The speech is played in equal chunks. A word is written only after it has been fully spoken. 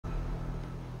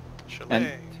Chalet. And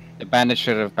the bandit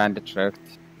should have bandaged out.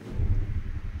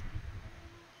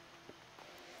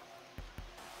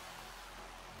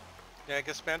 Yeah, I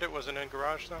guess Bandit wasn't in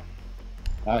garage though.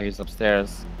 Oh, he's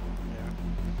upstairs. Yeah.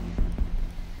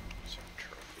 Some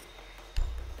trophy.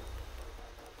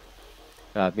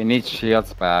 God, we need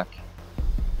shields back.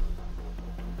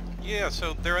 Yeah,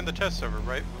 so they're in the test server,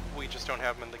 right? We just don't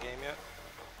have them in the game yet.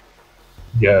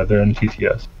 Yeah, they're in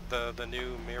TTS. The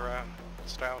new Mira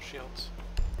style shields.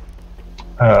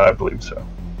 I believe so.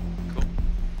 Cool.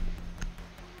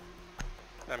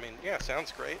 I mean, yeah,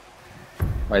 sounds great.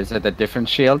 Why is it a different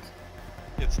shield?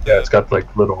 It's the, Yeah, it's got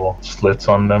like little slits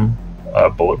on them,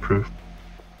 bulletproof.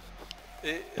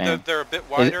 they're a bit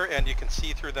wider, and you can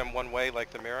see through them one way,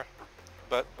 like the Mira.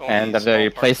 But only And are small they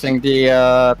parts. replacing the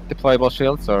deployable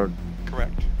shields, or?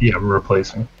 Correct. Yeah, we're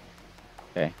replacing.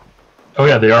 Okay. Oh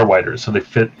yeah, they are wider, so they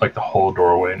fit like the whole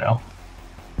doorway now.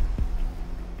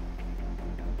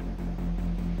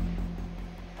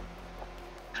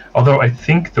 Although I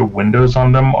think the windows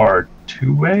on them are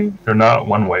two-way. They're not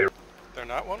one-way. They're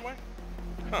not one way?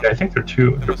 Huh. Yeah, I think they're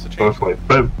two. They They're must have both changed way.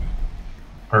 But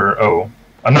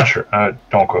I'm not sure.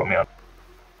 Don't quote me on.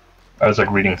 I was like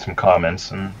reading some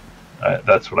comments, and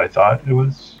that's what I thought it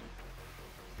was.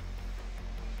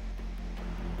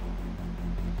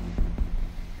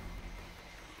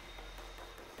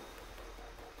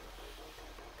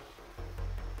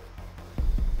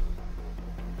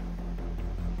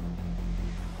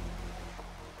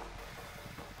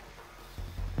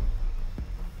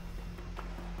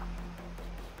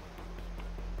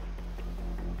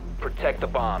 Protect the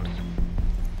bombs.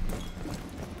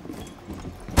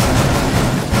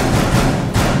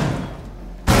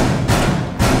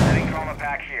 Setting trauma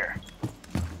pack here.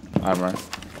 Armor.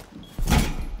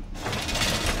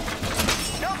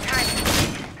 No time.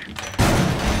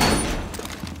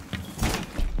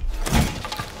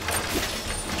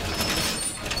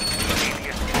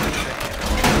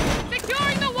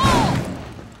 Securing the wall!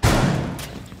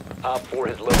 Op 4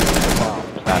 has located the bomb.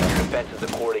 Plan your defenses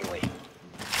accordingly.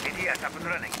 TDS up and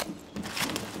running.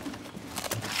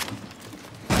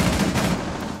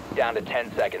 Down to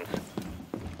 10 seconds.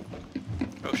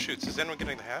 Oh shoots, is anyone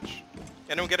getting the hatch?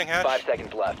 Anyone getting hatch? 5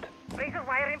 seconds left. Razor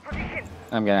wire in position.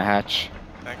 I'm gonna hatch.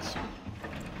 Thanks.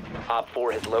 Op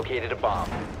 4 has located a bomb.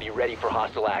 Be ready for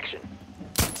hostile action.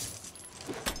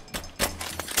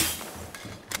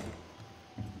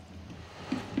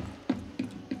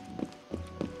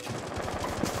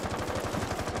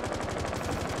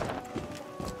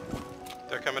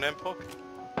 They're coming in, Polk?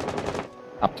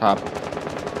 Up top.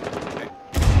 Okay.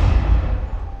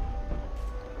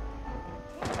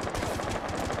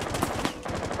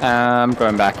 I'm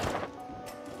going back.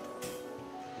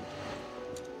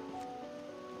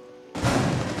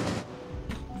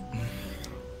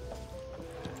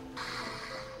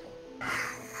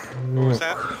 What was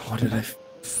that? What did I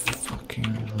fucking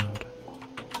reload?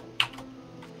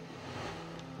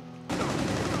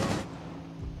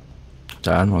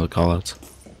 I don't know the callouts.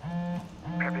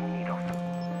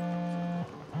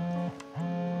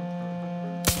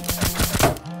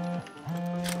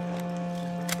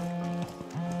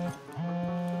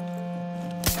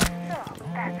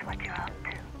 That's what you're up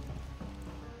to.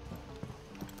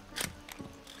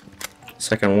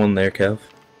 Second one there, Kev.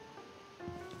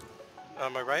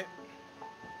 Am I right?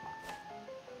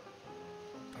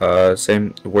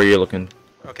 Same. Where you're looking.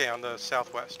 Okay, on the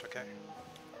southwest, okay.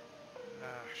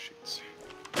 Shoots.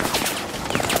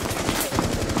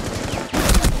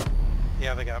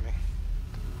 Yeah, they got me.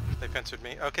 They pincered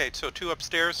me. Okay, so 2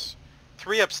 upstairs.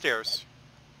 3 upstairs.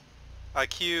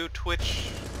 IQ, Twitch,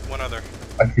 1 other.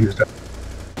 I fused it.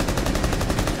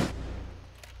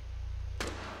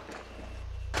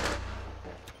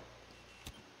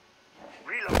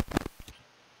 Reload.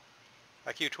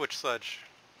 IQ, Twitch, Sludge.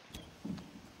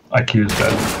 IQ's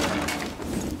dead.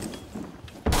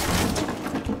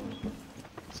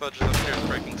 Sludge is upstairs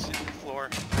breaking floor.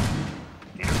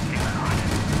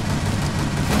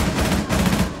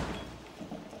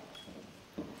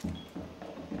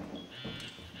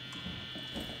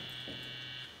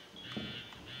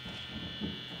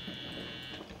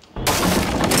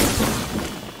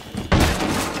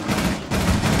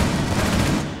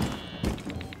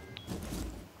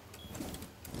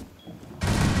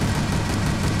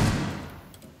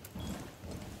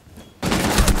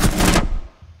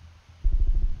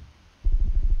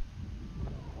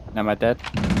 Am I dead?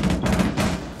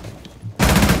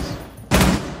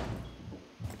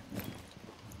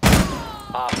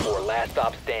 Op 4, last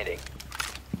stop standing.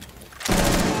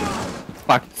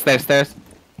 Fuck, stairs.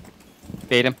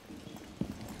 Beat him.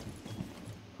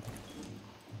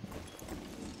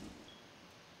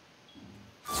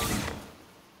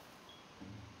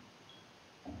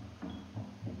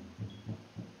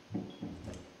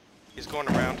 He's going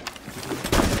around.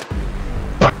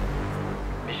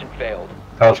 Mission failed.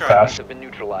 That was Try. fast. Have been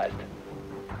neutralized.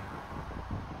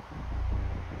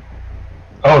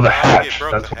 Oh, the He hatch.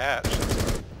 broke That's the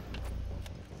hatch.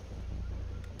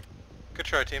 Good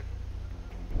try, team.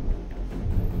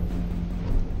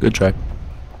 Good try.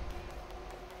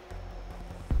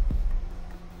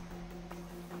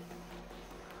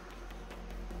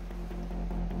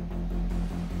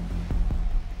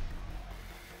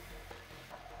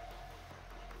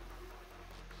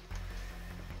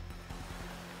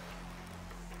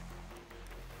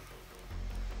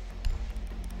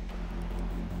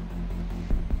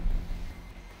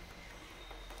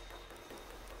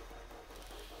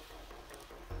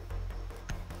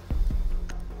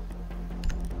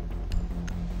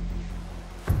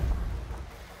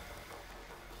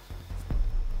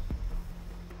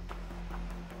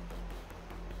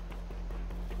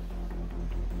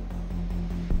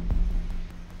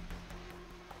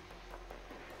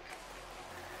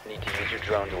 Need to use your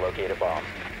drone to locate a bomb.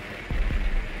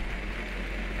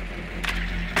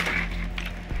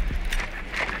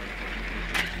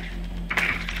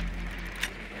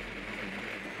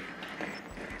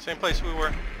 Same place we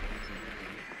were.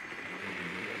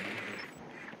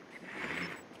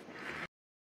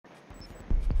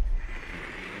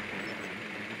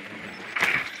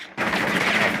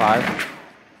 Five.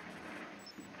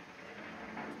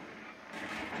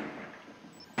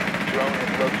 Drone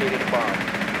has located a bomb.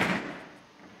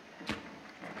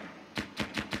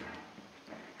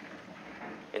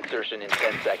 Insertion in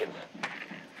 10 seconds.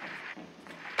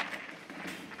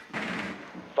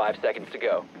 5 seconds to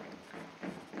go.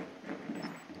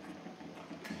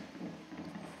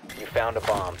 You found a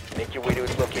bomb. Make your way to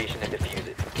its location and defuse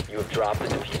it. You have dropped the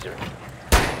diffuser.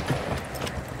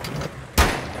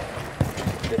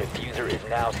 The diffuser is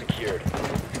now secured.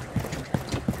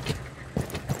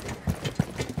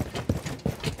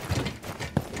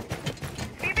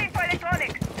 Leaving for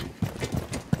electronics.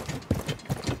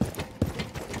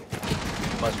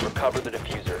 You must recover the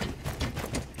diffuser.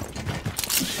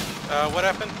 What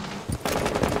happened?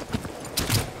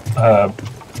 I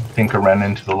think I ran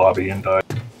into the lobby and died.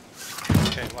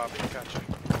 Okay, lobby, gotcha.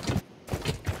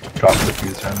 Dropped the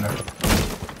fuser in there.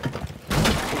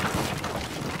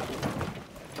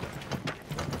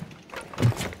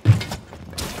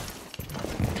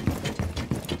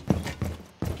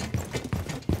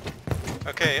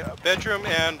 Okay, bedroom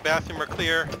and bathroom are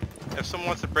clear. If someone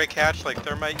wants to break hatch like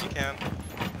thermite, you can.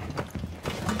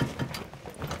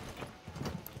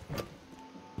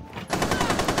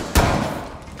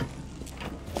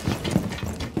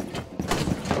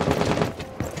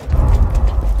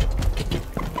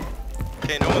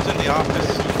 Okay, no one's in the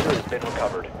office. Diffuser has been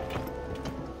recovered.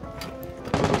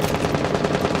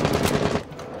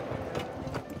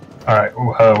 Alright,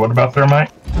 what about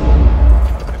thermite?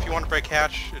 If you want to break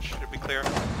hatch, it should be clear.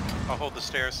 I'll hold the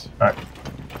stairs. Alright.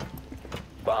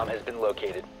 Bomb has been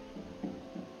located.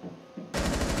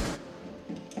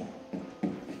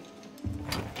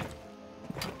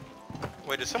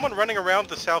 Wait, is someone running around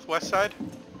the southwest side?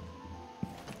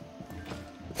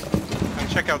 I'll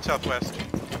check out southwest.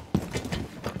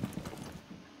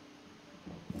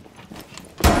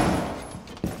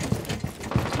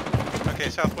 Okay,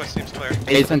 southwest seems clear.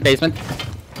 Basement, basement.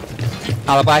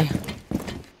 Alibi.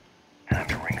 Time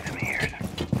to ring some ears.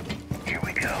 Here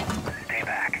we go. Stay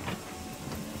back.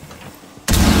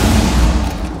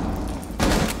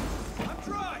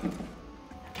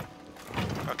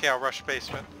 Okay, I'll rush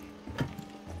basement.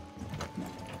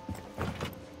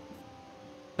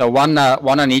 So one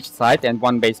on each side and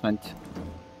one basement.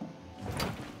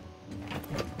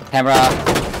 Camera.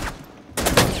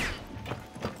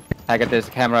 I got this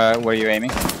camera. Where are you aiming?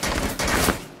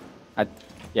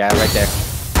 Yeah, right there.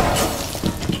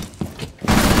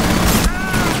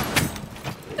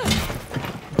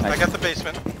 I Nice. got the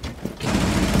basement.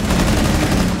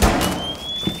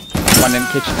 One in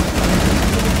kitchen. The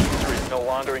diffuser is no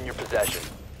longer in your possession.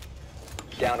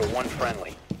 Down to one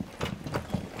friendly.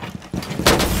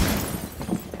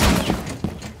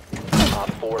 Op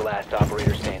 4 last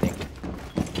operator standing.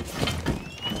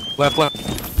 Left, left.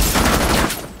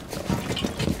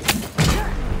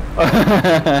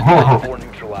 Op 4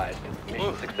 neutralized. Mission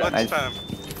Ooh, success. lunch Nice. time.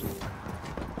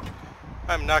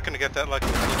 I'm not gonna get that lucky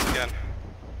once again.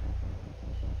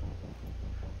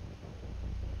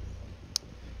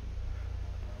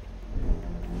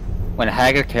 When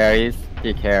Hager carries,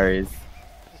 he carries.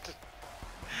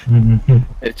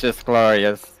 It's just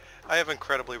glorious. I have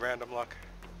incredibly random luck.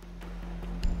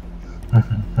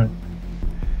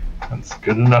 That's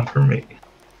good enough for me.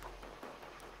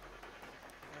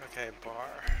 Okay, bar.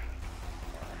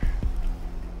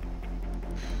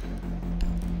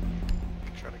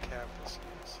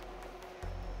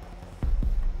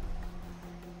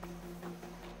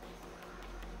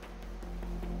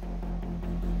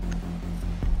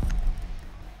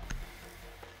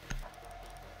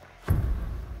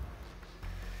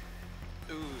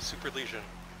 Super Legion.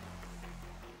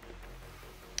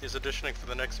 He's auditioning for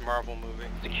the next Marvel movie.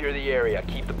 Secure the area.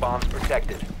 Keep the bombs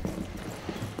protected.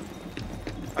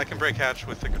 I can break hatch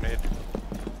with the grenade.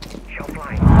 Shell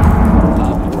flying.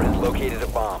 Op 4 has located a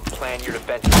bomb. Plan your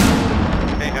defenses.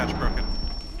 Hey, hatch broken.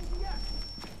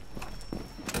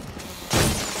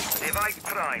 Device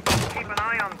prime. Keep an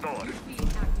eye on door. New feed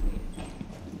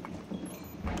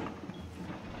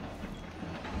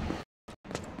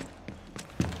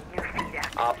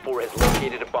active. Op 4 has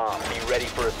located a bomb. Be ready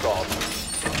for assault.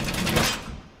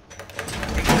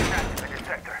 Active in the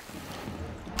sector.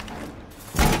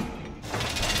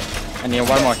 I need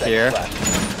one more here.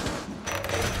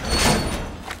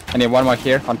 I need one more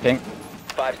here on pink.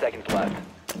 5 seconds left.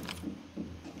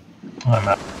 I'm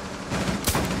out.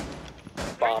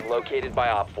 Bomb located by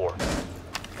Op 4.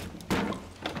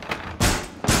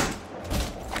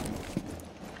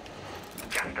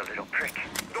 Just a little prick.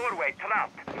 Doorway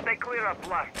trapped. Stay clear of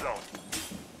blast zone.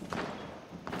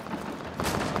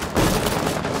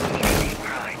 UAV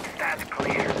primed. That's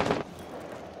clear.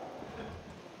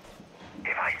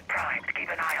 Device primed. Keep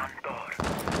an eye on door.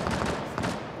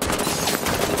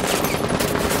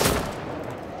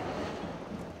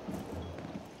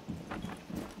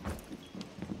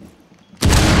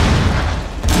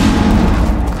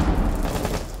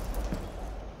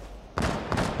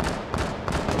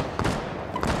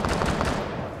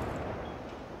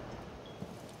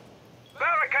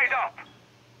 Barricade up!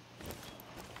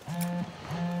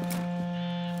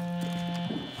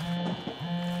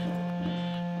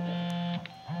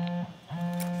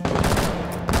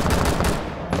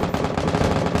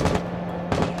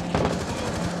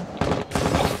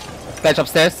 Patch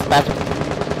upstairs. Patch.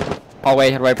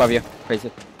 Hallway right above you.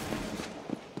 Crazy.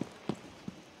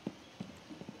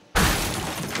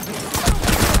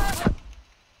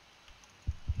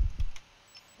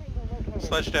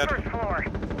 Sledge dead. First floor.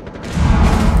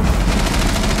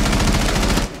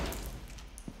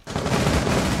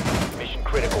 Mission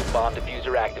critical. Bomb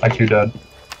diffuser active. IQ dead.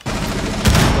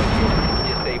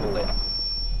 Disable it.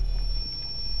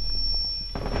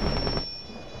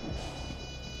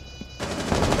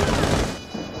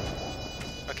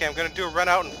 Okay, I'm gonna do a run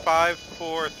out in 5,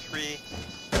 4, 3.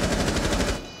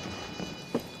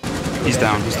 He's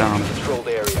down. He's down. Controlled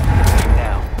area.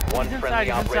 Now. One He's friendly inside,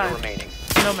 he's operator inside. remaining.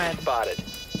 Nomad. Spotted.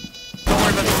 Don't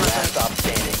worry about the Last rest. stop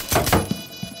standing.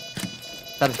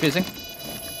 That is fusing.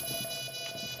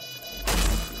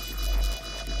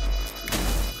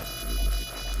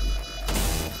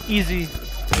 Easy.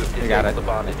 You got it. The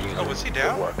bomb diffuser. Oh, was he Good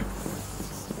down? work.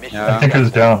 Mission Yeah. I think it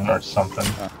was down or something.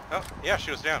 Oh, yeah,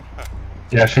 she was down. Huh.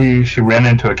 Yeah, she ran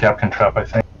into a Capcan trap, I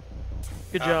think.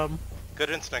 Good job. Good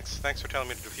instincts. Thanks for telling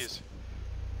me to defuse.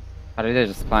 How did they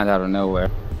just plant out of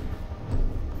nowhere?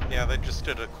 Yeah, they just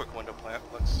did a quick window plant.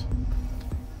 Looks.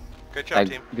 Good job, Like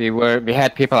team. we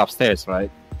had people upstairs, right?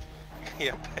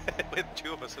 Yeah, we had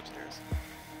 2 of us upstairs.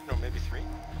 No, maybe 3.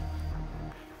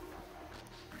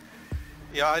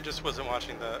 Yeah, I just wasn't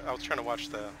watching the. I was trying to watch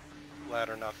the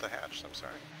ladder, not the hatch. I'm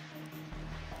sorry.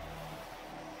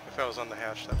 If I was on the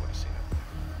hatch, I would have seen it.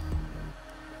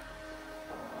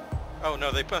 Oh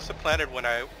no, they must have planted when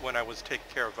I was taking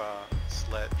care of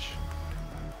Sledge.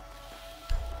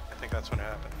 I think that's when it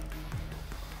happened.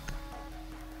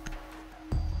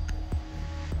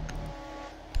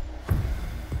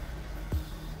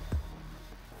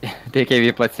 They gave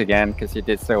you blitz again because you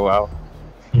did so well.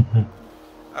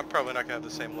 I'm probably not gonna have the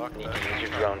same luck, Need but to use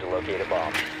your drone to locate a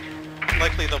bomb.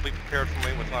 likely they'll be prepared for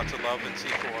me with lots of love and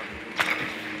C4.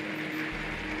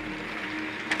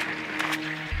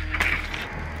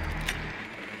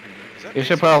 Is that You should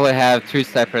basement? probably have 2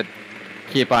 separate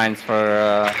keybinds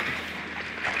for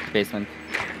basement.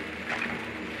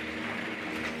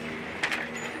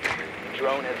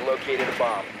 Drone has located a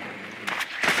bomb.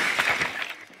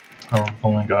 Oh, I've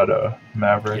only got a Be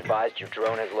Maverick. advised your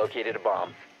drone has located a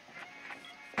bomb.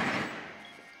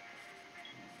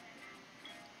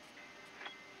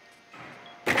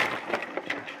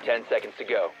 Ten seconds to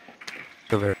go.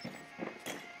 Go there.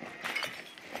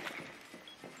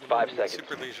 5 seconds.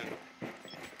 Super Legion.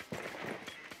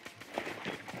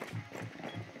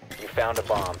 You found a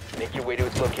bomb. Make your way to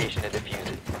its location and defuse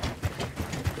it.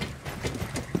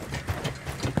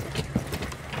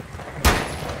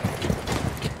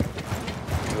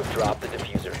 You have dropped the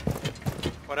diffuser.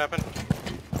 What happened?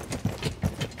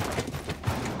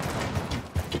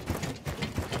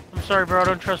 I'm sorry, bro. I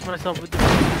don't trust myself with this.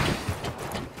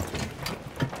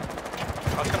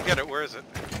 I'll come get it. Where is it?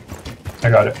 I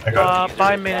got it. I got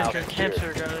By main entrance.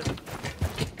 Cancer got it.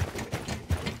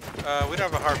 We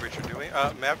don't have a hard breacher, do we?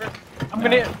 Maverick? I'm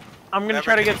gonna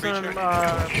try to Maverick, get can you some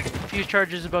reach Fuse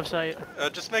charges above sight.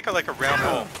 Just make it like a round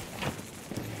hole.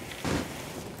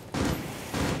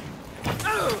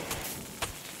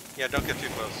 Yeah, don't get too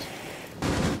close.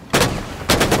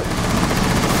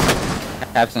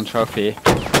 Absent trophy.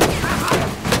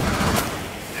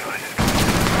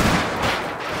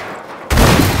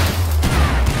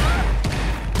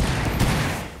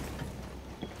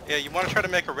 Yeah, you want to try to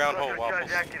make a round hole,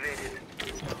 Waffles.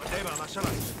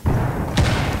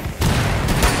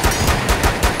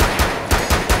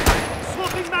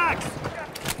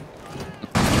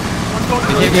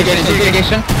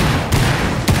 Investigation.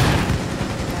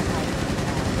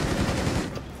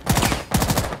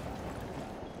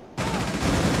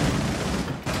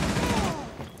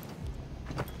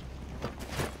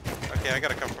 Okay, I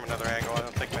gotta come from another angle. I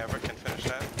don't think Maverick can finish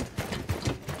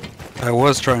that. I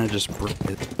was trying to just break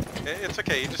it. It's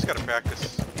okay, you just gotta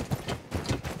practice.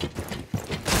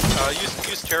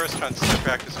 Use terrorist hunts to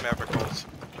practice Maverick holes.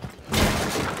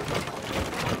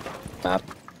 Map.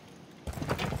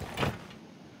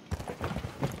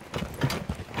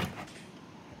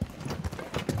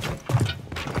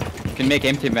 You can make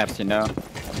empty maps, you know.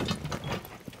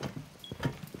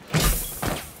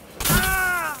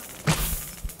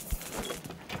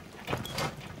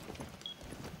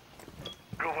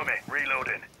 Cover me.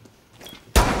 Reloading.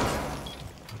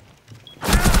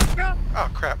 Oh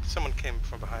crap, someone came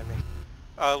from behind me.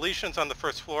 Lesion's on the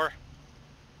first floor.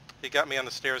 He got me on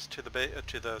the stairs to the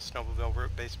snowmobile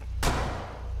basement.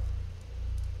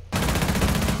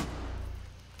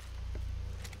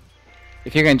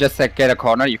 If you can just get a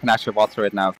corner, you can actually walk through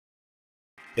it now.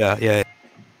 Yeah.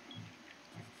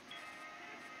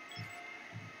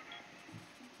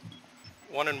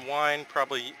 One in wine,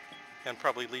 probably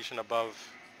Lesion above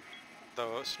the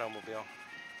snowmobile.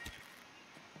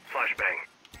 Flashbang.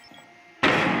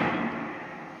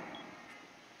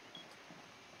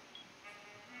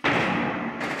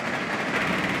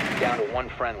 Down to one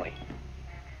friendly.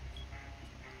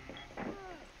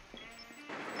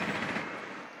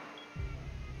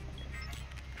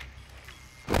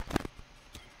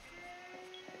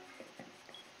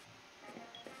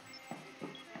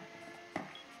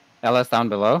 LS down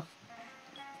below.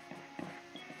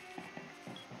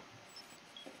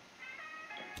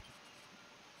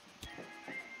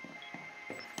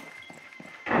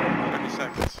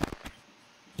 Seconds.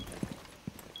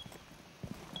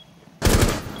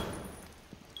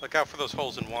 Look out for those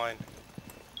holes in wine.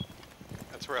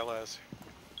 That's where Ella is.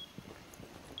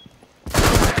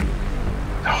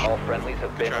 All friendlies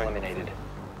have been try. eliminated.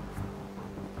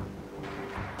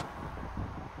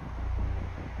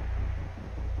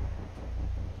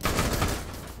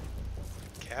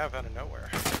 Cav out of nowhere.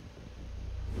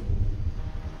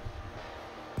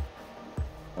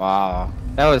 Wow,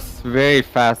 that was very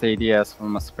fast ADS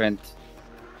from a sprint.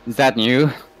 Is that new?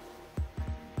 Okay,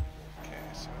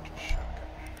 so just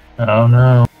shotgun. Oh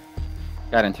no.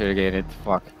 Got interrogated.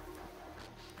 Fuck.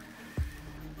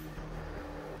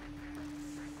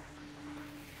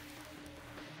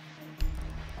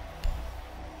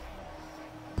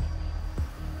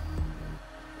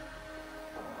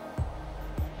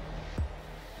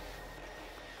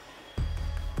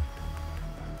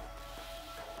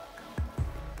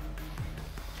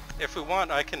 If we want,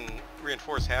 I can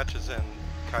reinforce hatches and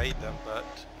kaid them, but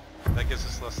that gives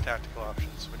us less tactical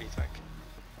options. What do you think?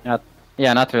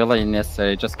 Yeah, not really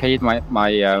necessary. Just create my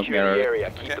Secure the mirror.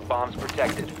 area. Keep Okay. the bombs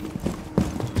protected.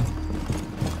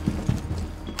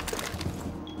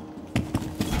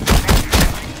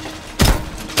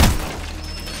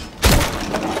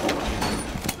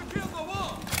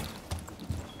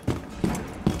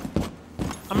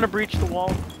 I'm gonna breach the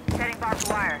wall. Setting barbed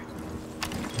wire.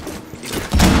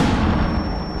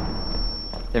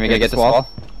 Can we get this wall?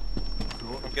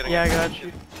 I'm getting Yeah, I got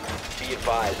you. Be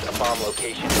advised, a bomb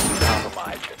location is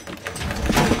compromised.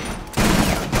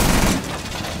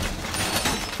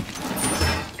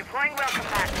 Deploying welcome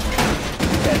pack.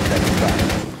 10 seconds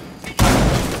left.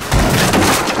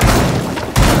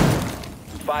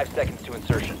 5 seconds to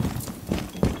insertion.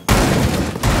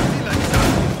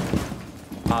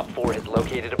 Op 4 has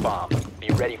located a bomb. Be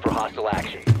ready for hostile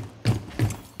action.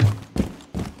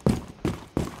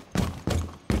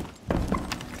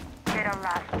 Get a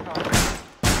last thought.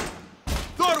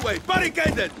 Doorway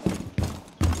barricaded!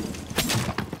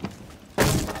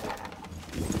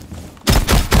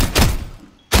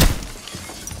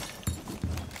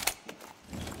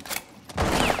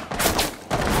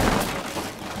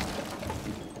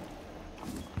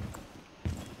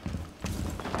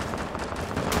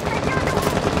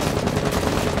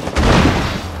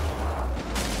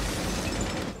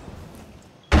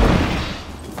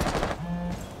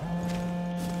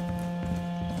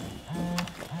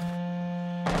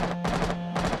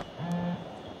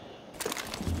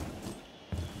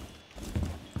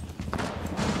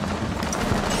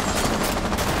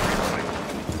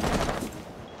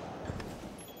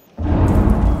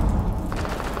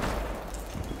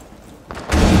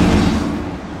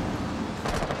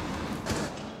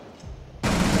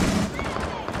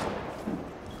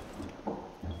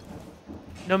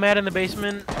 Nomad in the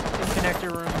basement, in connector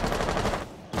room.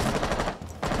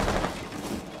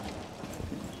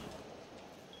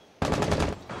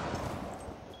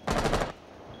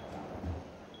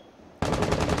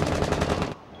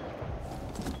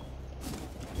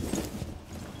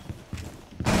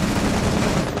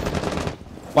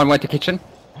 One went to kitchen.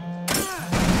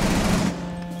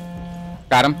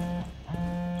 Got him.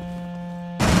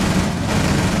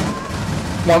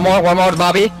 One more,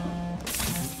 Bobby.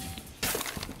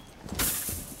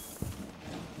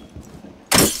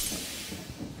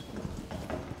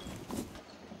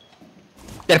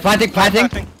 They're planting.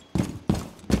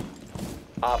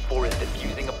 Op 4 is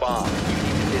defusing a bomb. You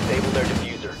need to disable their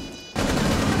diffuser.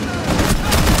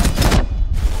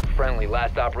 Friendly,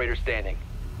 last operator standing.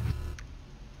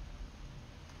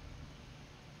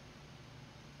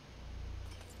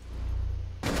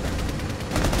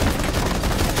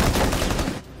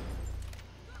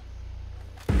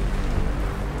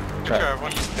 Good try,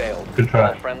 everyone. Failed. Good try.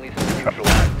 All friendlies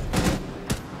neutralized.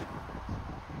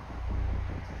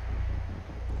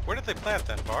 Where did they plant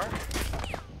then, Bar?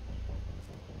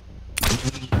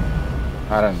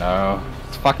 I don't know.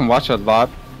 Just fucking watch a lot.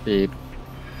 The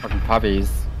fucking puppies.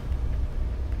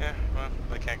 Yeah, well,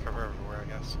 they can't cover everywhere, I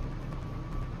guess.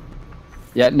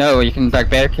 Yeah, no, you can like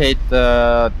barricade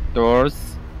the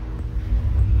doors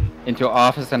into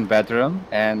office and bedroom,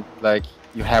 and like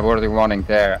you have early warning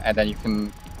there, and then you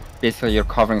can basically you're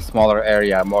covering smaller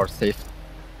area more safe.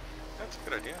 That's a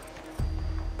good idea.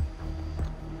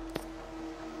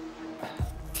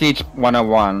 Teach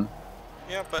 101.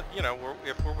 Yeah, but you know,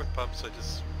 if we're with pubs,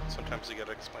 sometimes you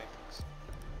gotta explain things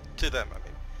to them. I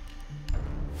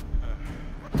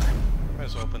mean, might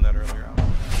as well open that earlier.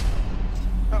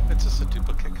 Oh, it's just a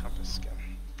duplicate compass skin.